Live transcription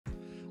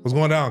What's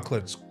going down,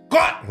 Clutch?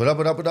 God! What up,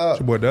 what up, what up? It's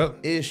your boy Doug.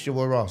 It's your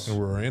boy Ross. And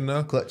we're in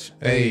the Clutch.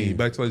 Hey,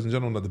 back to ladies and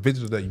gentlemen, another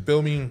video today. You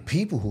feel me?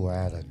 People who are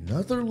at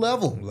another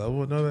level.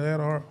 Another at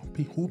our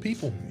who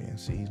people. Man,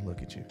 see,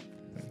 look at you.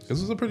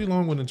 This is a pretty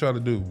long one to try to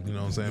do, you know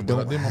what I'm saying? But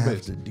I did my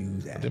best. To do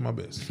that. I did my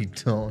best. You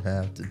don't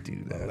have to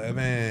do that.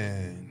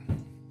 11. You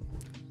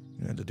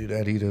don't have to do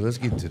that either. Let's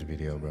get into the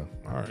video, bro.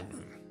 All right,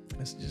 man.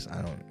 Let's just,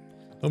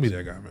 Don't be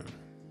that guy, man.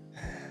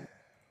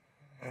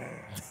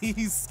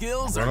 These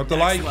skills Run are up the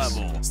next lights.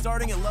 level,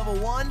 starting at level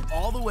 1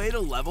 all the way to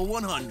level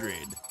 100.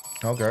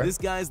 Okay. This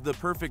guy's the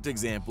perfect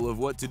example of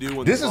what to do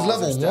when This the is balls are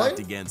level stacked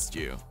 1? against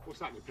you.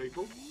 What's happening,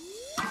 people?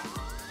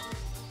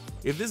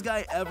 If this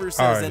guy ever says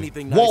All right.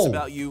 anything nice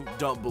about you,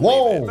 don't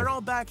believe it. They're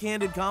all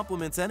backhanded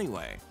compliments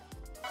anyway.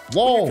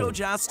 When your coach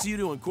asks you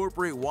to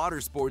incorporate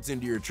water sports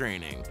into your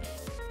training,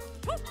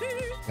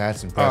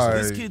 That's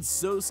impressive. this kid's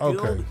so skilled,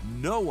 Okay.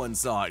 no one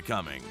saw it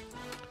coming.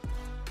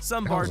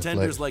 Some That was a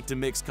bartenders flex. like to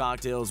mix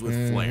cocktails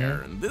with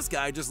flair, and this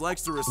guy just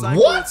likes to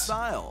recycle What? its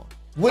style.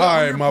 What? All When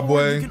right, you're my bored,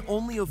 boy. You can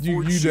only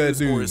afford You that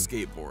shoes or a dude.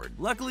 skateboard.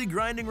 Luckily,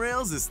 grinding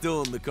rails is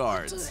still in the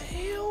cards. What the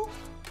hell?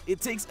 It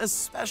takes a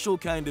special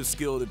kind of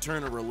skill to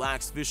turn a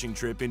relaxed fishing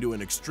trip into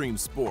an extreme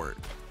sport.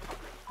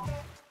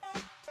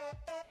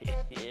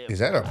 Is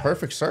that a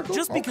perfect circle?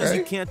 Just because Okay.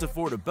 you can't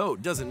afford a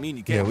boat doesn't mean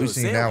you Yeah, can't we've go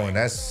seen sailing. that one.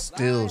 That's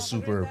still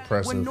super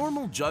impressive. When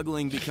normal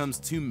juggling becomes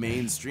too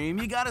mainstream,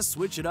 you gotta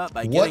switch it up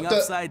by What getting the-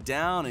 upside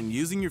down and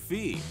using your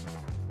feet.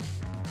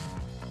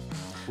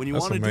 When you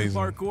That's want to do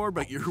amazing. parkour,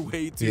 but you're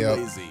way too Yep.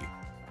 lazy.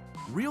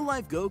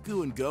 Real-life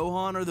Goku and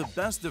Gohan are the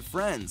best of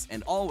friends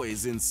and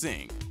always in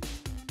sync.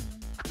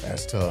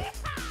 That's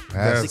tough.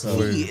 That's That's The tough.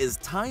 weird. key is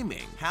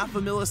timing. Half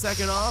a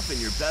millisecond off and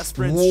your best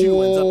friend's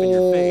shoe ends up in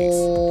your face.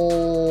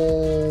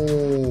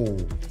 Whoa.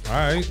 All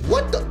right.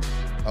 What the?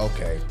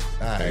 Okay.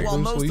 All right. While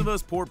most Loosely. of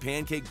us pour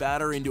pancake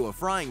batter into a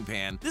frying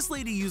pan, this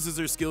lady uses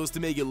her skills to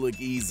make it look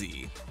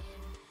easy.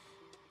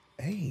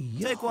 Hey,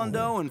 yo.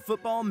 Taekwondo and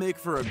football make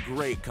for a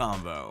great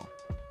combo.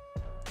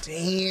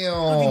 Damn.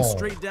 Looking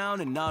straight down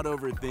and not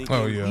overthinking,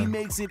 Oh, yeah. he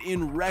makes it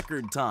in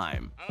record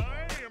time. I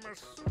am a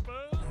super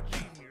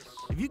genius.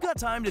 If you got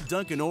time to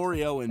dunk an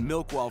Oreo in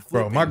milk while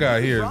Bro, flipping, my guy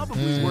you're here is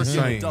probably working a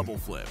insane. double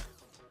flip.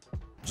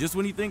 Just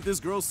when you think this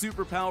girl's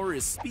superpower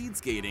is speed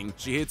skating,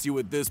 she hits you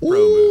with this pro move.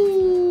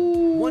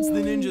 Ooh. Once the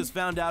ninjas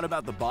found out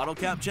about the bottle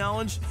cap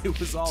challenge, it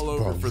was all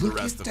over Bro, for the look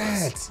rest at of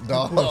us. that,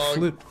 dog.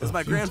 Flip As a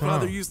my few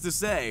grandfather times. used to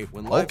say,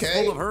 when life's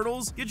Okay. full of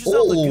hurdles, get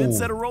yourself a Ooh. good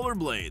set of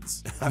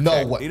rollerblades.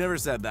 No way. He never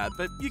said that,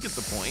 but you get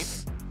the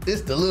point.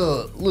 It's the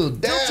little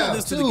Don't down show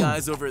this to the too.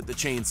 guys over at the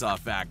chainsaw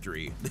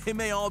factory. They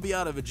may all be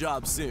out of a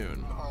job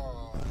soon.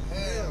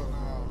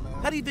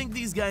 How do you think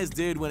these guys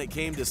did when it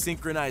came to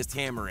synchronized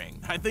hammering?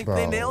 I think they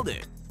Bro. nailed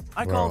it.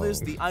 I call Bro. this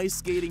the ice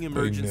skating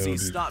emergency nailed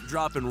it. stop,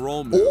 drop, and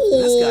roll move.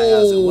 This guy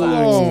has it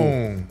waxed.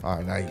 Boom. All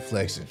right, now you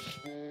flexing.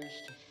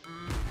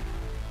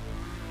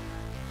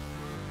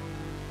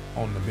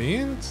 On the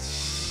bench.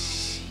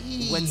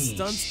 When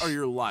stunts are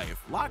your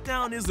life,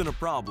 lockdown isn't a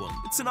problem.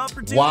 It's an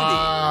opportunity.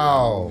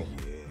 Wow.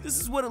 This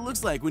is what it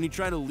looks like when you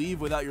try to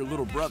leave without your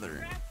little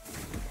brother.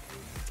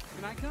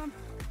 Can I come?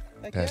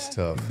 That's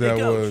tough. Hey, That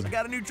coach, was. I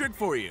got a new trick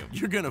for you.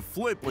 You're gonna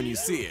flip when you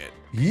see it.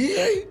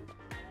 Yeah.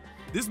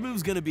 This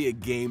move's gonna be a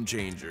game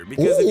changer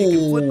because if you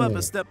can flip up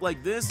a step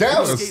like this, That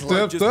your was skateboard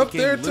stepped just up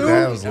became there, too?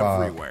 literally That was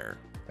live. everywhere.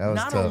 That was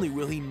Not tough. only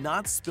will he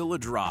not spill a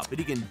drop, but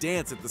he can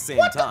dance at the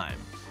same time.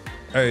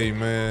 Hey, You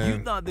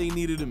man. thought they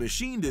needed a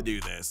machine to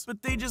do this,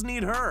 but they just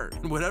need her.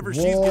 And whatever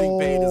she's getting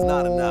paid is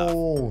not enough.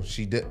 Oh,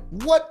 she did.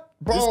 What,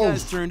 This bro?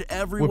 guy's turned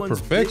everyone's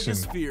perfection.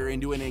 biggest fear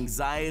into an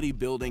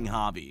anxiety-building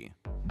hobby.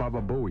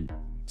 Baba Booey.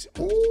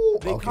 Ooh,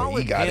 They okay, call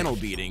he it got panel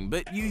it. beating,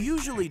 but you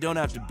usually don't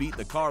have to beat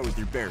the car with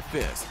your bare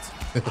fists.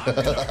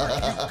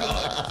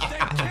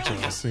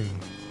 I seen.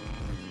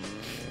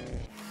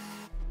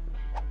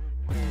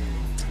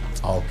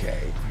 Okay,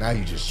 now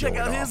you just Check showing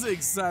out off. his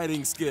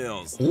exciting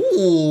skills.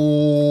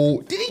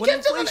 Ooh, did he When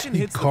catch inflation it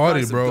hits the Caught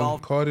price it, bro. of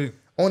golf, Caught it.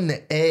 on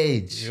the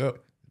edge? Yep.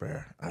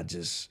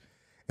 Bruh,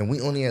 and we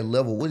only at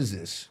level, what is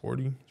this?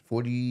 40.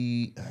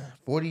 40,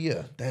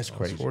 yeah, that's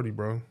crazy. 40,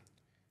 bro.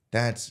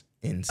 That's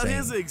insane.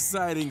 his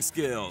exciting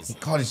skills. He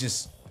caught it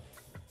just,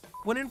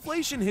 When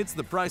inflation hits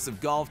the price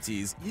of golf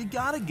tees, you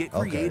gotta get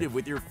Okay. creative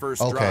with your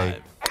first Okay.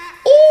 drive.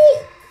 ooh,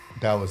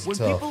 that was When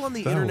tough. people on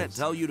the That internet was-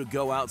 tell you to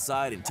go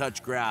outside and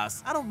touch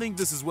grass, I don't think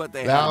this is what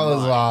they That have in was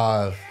mind.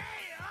 live.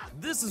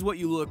 This is what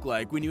you look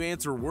like when you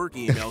answer work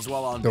emails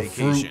while on The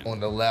vacation. fruit on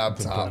the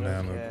laptop.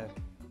 Banana.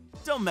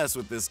 Don't mess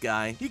with this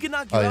guy. He can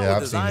knock you Oh out yeah, with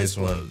I've his seen eyes this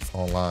one closed.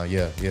 online.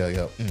 Yeah.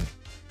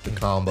 The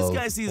combo. This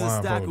guy sees a stack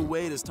of Blindfolded.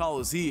 weight as tall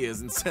as he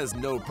is and says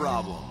no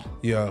problem.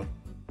 Yeah.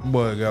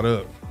 Boy, got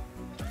up.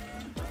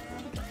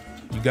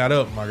 You got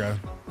up, my guy.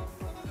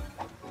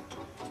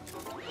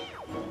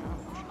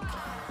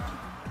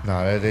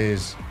 Nah, that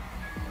is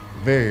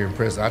very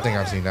impressive. I think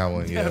I've seen that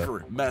one. Yeah.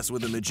 Never mess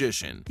with a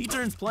magician. He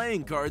turns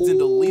playing cards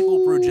into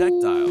lethal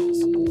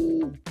projectiles.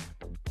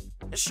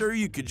 Sure,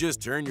 you could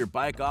just turn your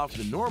bike off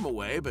the normal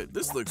way, but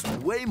this looks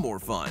way more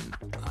fun.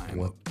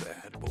 What?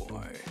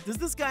 boy. Does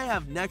this guy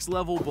have next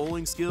level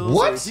bowling skills?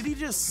 What? Or did he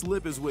just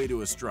slip his way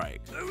to a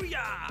strike?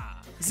 Booyah!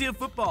 Is he a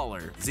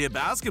footballer? Is he a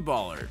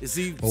basketballer? Is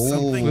he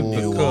something Ooh.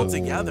 new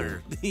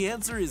altogether? The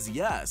answer is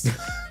yes.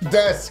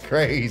 That's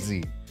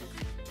crazy.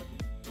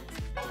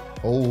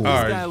 Oh. This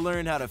right. guy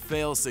learned how to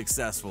fail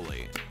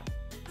successfully.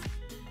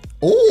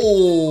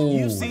 Oh.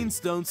 You've seen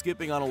stone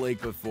skipping on a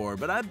lake before,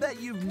 but I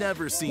bet you've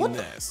never seen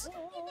this.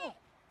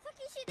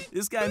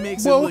 This guy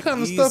makes Whoa, it what look kind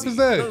of easy. stuff is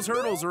that? Those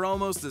hurdles are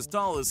almost as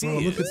tall as he Bro,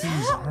 look is. at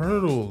these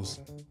hurdles.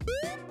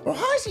 Bro,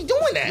 how is he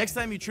doing that? Next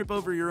time you trip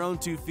over your own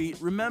 2 feet,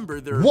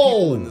 remember there are Whoa.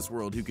 people in this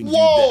world who can do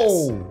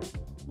Whoa.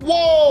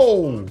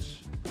 Whoa.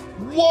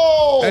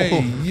 Whoa.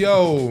 Hey,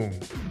 yo.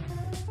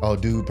 Oh,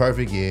 dude,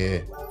 perfect. Yeah.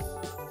 this.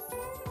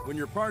 When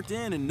you're parked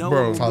in and no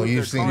Bro. one will Oh, move you've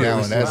their seen car that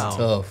as one. That's well.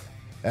 tough.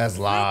 That's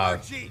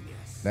live.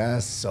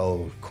 That's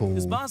so cool.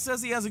 His boss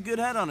says he has a good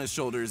head on his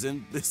shoulders,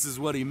 and this is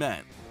what he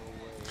meant.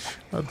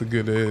 That's a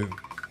good head.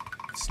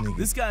 Sneaky.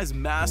 This guy's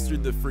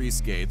mastered the free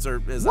skates,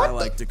 or as I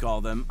like to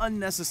call them,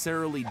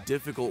 unnecessarily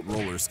difficult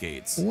roller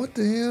skates. What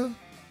the hell?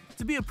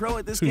 To be a pro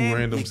at this Two game,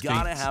 random you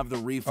gotta skates. have the Oh,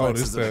 this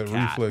reflexes that of a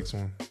cat. reflex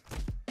one.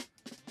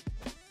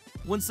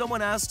 When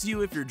someone asks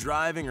you if you're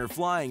driving or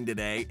flying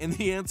today, and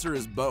the answer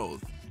is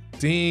both,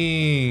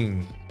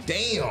 Dang.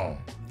 Damn.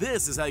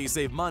 this is how you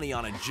save money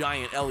on a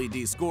giant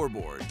LED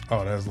scoreboard.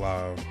 Oh, that's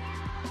live.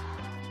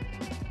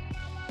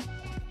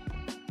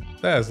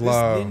 That's This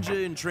live.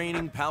 ninja in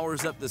training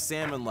powers up the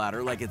salmon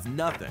ladder like it's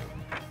nothing.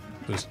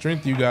 The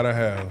strength you gotta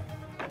have.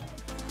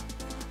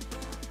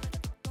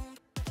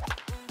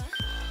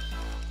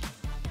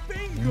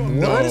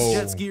 When Whoa. this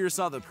jet skier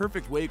saw the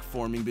perfect wake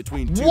forming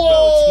between two Whoa.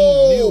 boats,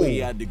 he knew he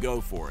had to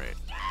go for it.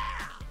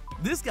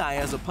 This guy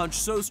has a punch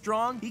so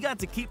strong, he got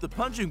to keep the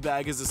punching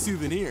bag as a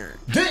souvenir.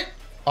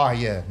 Oh,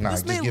 yeah. Nah,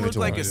 This just may give it look to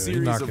like him. a He's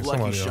series knocking of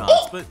lucky somebody out.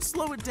 shots, but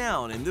slow it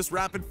down, and this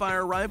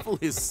rapid-fire rifle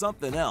is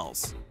something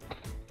else.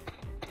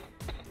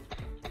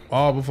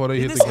 All before they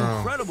In hit this the ground.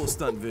 incredible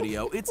stunt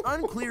video, it's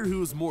unclear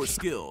who's more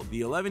skilled,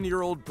 the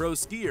 11-year-old pro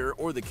skier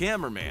or the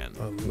cameraman.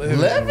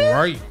 11?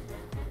 Right.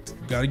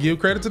 Gotta give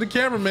credit to the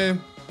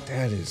cameraman.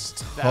 That is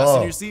Fasten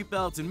tough. your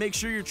seatbelts and make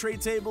sure your tray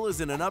table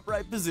is in an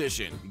upright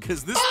position,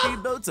 because this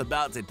speedboat's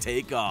about to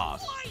take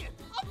off.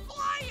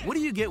 What do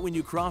you get when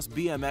you cross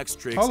BMX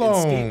tricks Hold and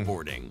on.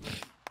 skateboarding?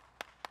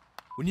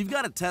 When you've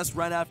got a test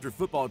right after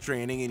football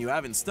training and you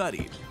haven't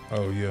studied.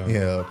 Oh, yeah.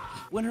 Yeah.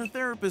 When her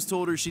therapist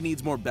told her she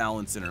needs more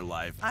balance in her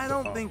life, I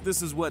don't think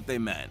this is what they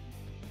meant.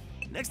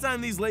 Next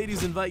time these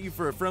ladies invite you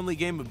for a friendly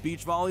game of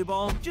beach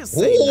volleyball, just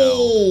say no.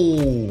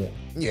 Oh.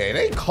 Yeah,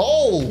 they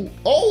cold.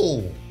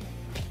 Oh.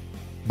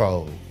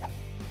 Bro.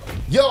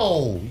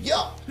 Yo.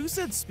 Who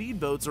said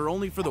speedboats are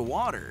only for the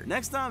water?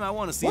 Next time I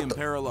want to see them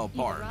parallel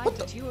park.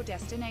 Arrived at your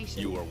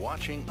destination. You are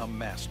watching a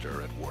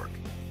master at work.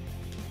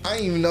 I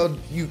didn't even know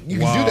you can do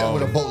Wow. that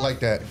with a boat like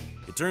that.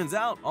 It turns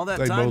out all that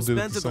They time both did it spent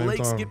at at the the same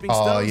lake time. skipping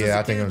Oh, stones yeah, as a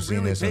I think kid I've seen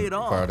really this. paid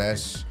off. Bro,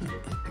 that's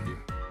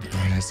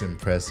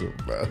impressive,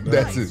 bro.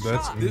 That's it.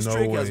 That's This no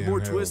trick way has in more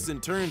hell. twists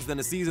and turns than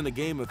a season of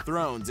Game of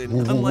Thrones, and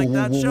Whoa, whoa, unlike whoa,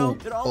 that whoa, show,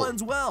 whoa. it all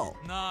ends well.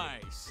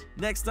 Nice.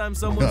 Next time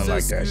someone I like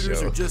says that scooters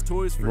show. are just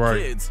toys for Right.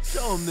 kids,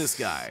 show them this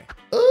guy.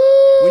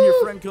 Ooh. When your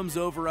friend comes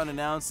over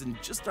unannounced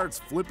and just starts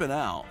flipping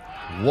out.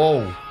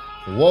 Whoa.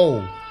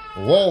 Whoa.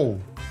 Whoa.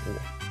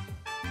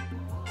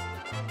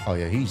 Oh,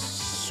 yeah, he's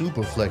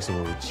super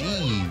flexible.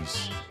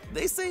 Jeez.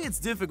 They say it's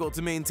difficult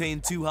to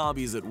maintain two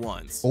hobbies at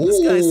once.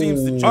 This guy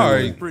seems to Ooh. juggle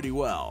Alright. it pretty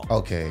well.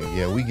 Okay,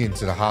 yeah, we getting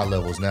to the high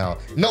levels now.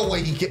 No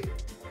way he get.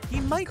 He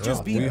might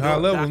just be we built high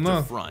levels back now.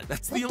 to front.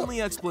 That's the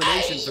only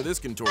explanation for this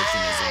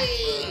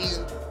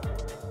contortionism.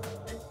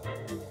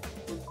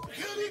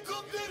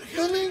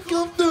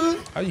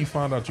 How you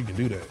find out you can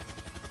do that?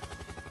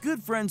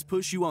 Good friends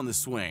push you on the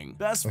swing.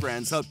 Best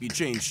friends help you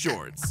change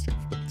shorts.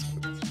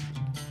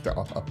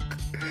 Dog.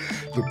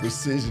 The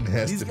precision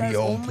has These to guys be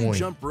on only point.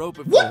 jump rope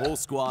if the whole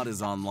squad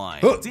is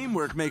online. Huh.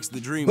 Teamwork makes the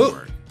dream Huh.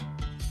 work.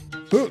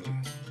 Huh.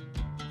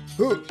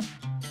 Huh.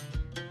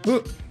 Huh.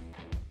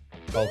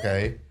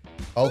 Okay.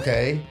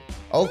 Okay.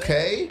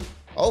 Okay.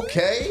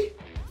 Okay.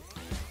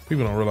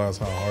 People don't realize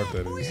how hard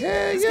that is.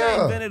 Hell This guy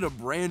yeah. invented a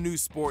brand new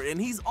sport, and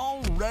he's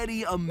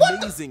already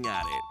amazing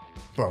at it.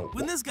 Bro.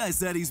 When this guy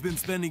said he's been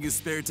spending his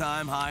spare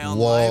time high on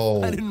Whoa.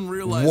 life, I didn't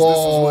realize this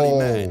was what he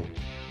meant.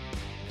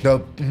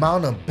 The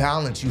amount of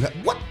balance you have.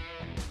 What?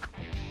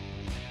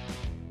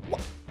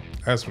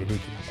 That's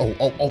ridiculous.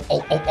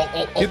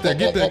 Oh. Get there,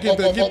 get there, get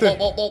there, get there.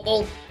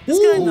 This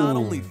guy not Ooh.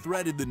 only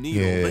threaded the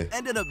needle, Yeah. but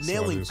ended up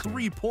nailing this one.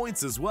 3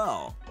 points as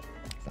well.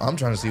 I'm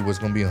trying to see what's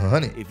gonna be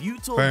 100. If you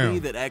told Bam. me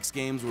that X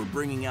Games were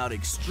bringing out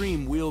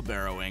extreme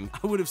wheelbarrowing,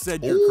 I would have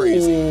said you're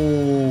crazy.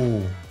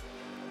 Ooh.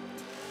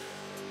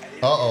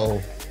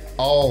 Uh-oh.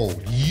 Oh,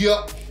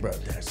 yup. Bro,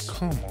 that's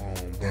Come on,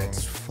 bro.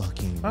 that's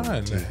fucking How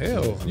in the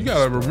ridiculous, hell? You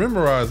gotta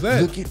memorize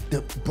that. Look at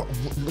the bro,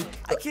 look.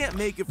 I can't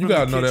make it You from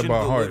gotta the know that kitchen by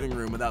to the heart. living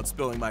room without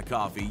spilling my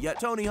coffee. Yet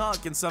Tony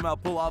Hawk can somehow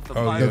pull off the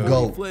Oh, yeah. 540 The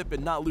GOAT. flip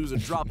and not lose a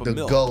drop of The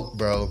milk. GOAT,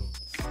 bro.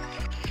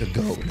 The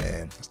GOAT,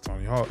 man. That's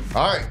Tony Hawk.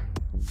 All right.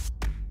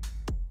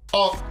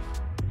 Oh,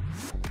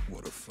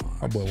 What a find.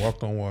 My boy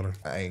walked on water.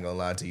 I ain't gonna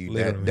lie to you.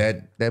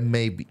 Literally.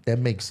 That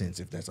makes sense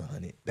if that's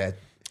 100. That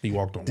He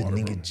walked on the water.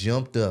 nigga Bro.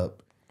 jumped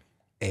up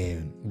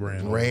and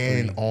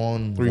Ran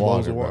on three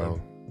bowls water, of water.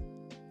 bro.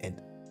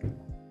 And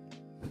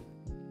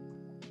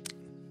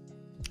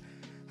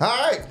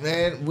all right,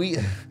 man.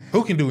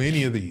 Who can do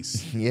any of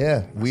these?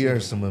 We are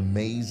some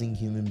amazing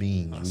human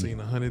beings. I've seen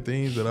 100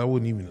 things that I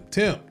wouldn't even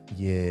attempt.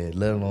 Yeah,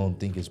 let alone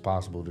think it's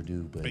possible to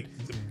do. But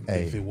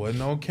If it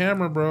wasn't on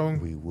camera, bro,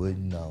 we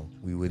wouldn't know.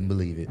 We wouldn't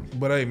believe it.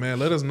 But hey, man,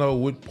 let us know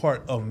what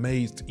part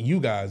amazed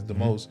you guys the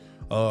most.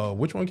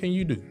 Which one can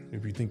you do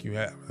if you think you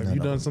have? Have you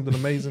done something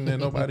amazing that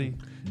nobody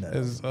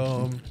has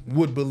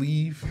would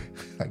believe?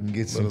 I can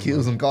get some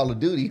kills on Call of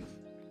Duty.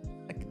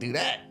 I can do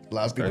that. A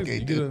lot of people Crazy.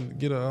 can't You do.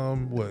 get a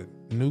what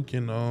nuke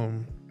in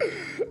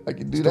I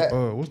can do that.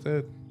 what's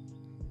that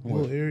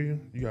little area?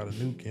 You got a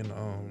nuke in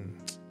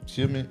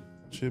Shipment.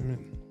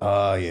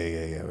 Oh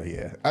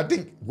yeah. I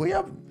think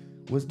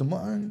was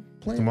Damon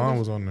playing? Damon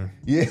was on there.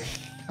 Yeah,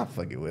 I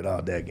fucking with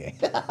all that game.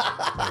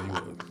 Yeah, he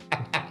was.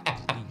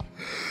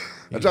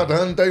 I dropped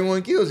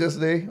 131 kills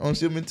yesterday on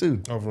Shipment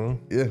 2. Oh, bro.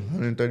 Yeah,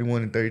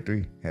 131 and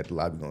 33. Had the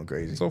lobby going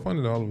crazy. It's so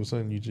funny that all of a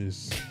sudden you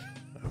just,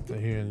 after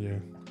hearing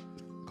your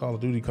Call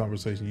of Duty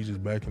conversation, you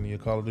just back into your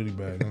Call of Duty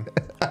bag,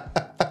 huh?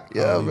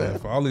 Yeah, man.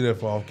 I'll leave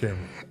that for off camera.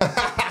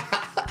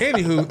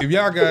 Anywho, if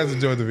y'all guys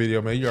enjoyed the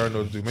video, man, you already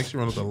know what to do. Make sure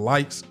you run up the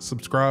likes,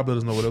 subscribe, let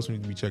us know what else we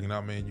need to be checking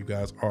out, man. You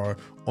guys are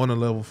on a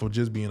level for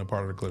just being a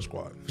part of the Clutch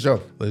Squad. For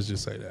sure. Let's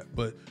just say that.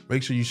 But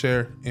make sure you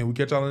share, and we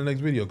catch y'all in the next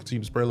video.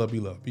 Continue to spread love,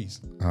 be love.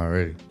 Peace.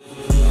 Alriady.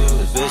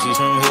 The bitch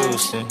from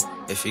Houston.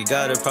 If you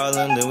got a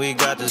problem, then we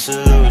got the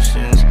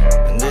solutions.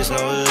 And there's no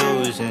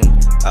illusion.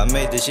 I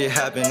made this shit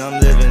happen, I'm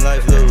living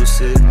life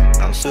lucid.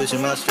 I'm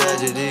switching my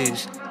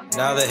strategies.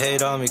 Now they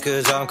hate on me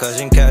cause I'm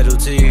causing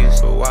casualties.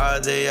 But why are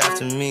they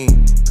after me?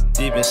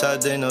 Deep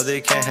inside they know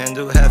they can't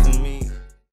handle half of me.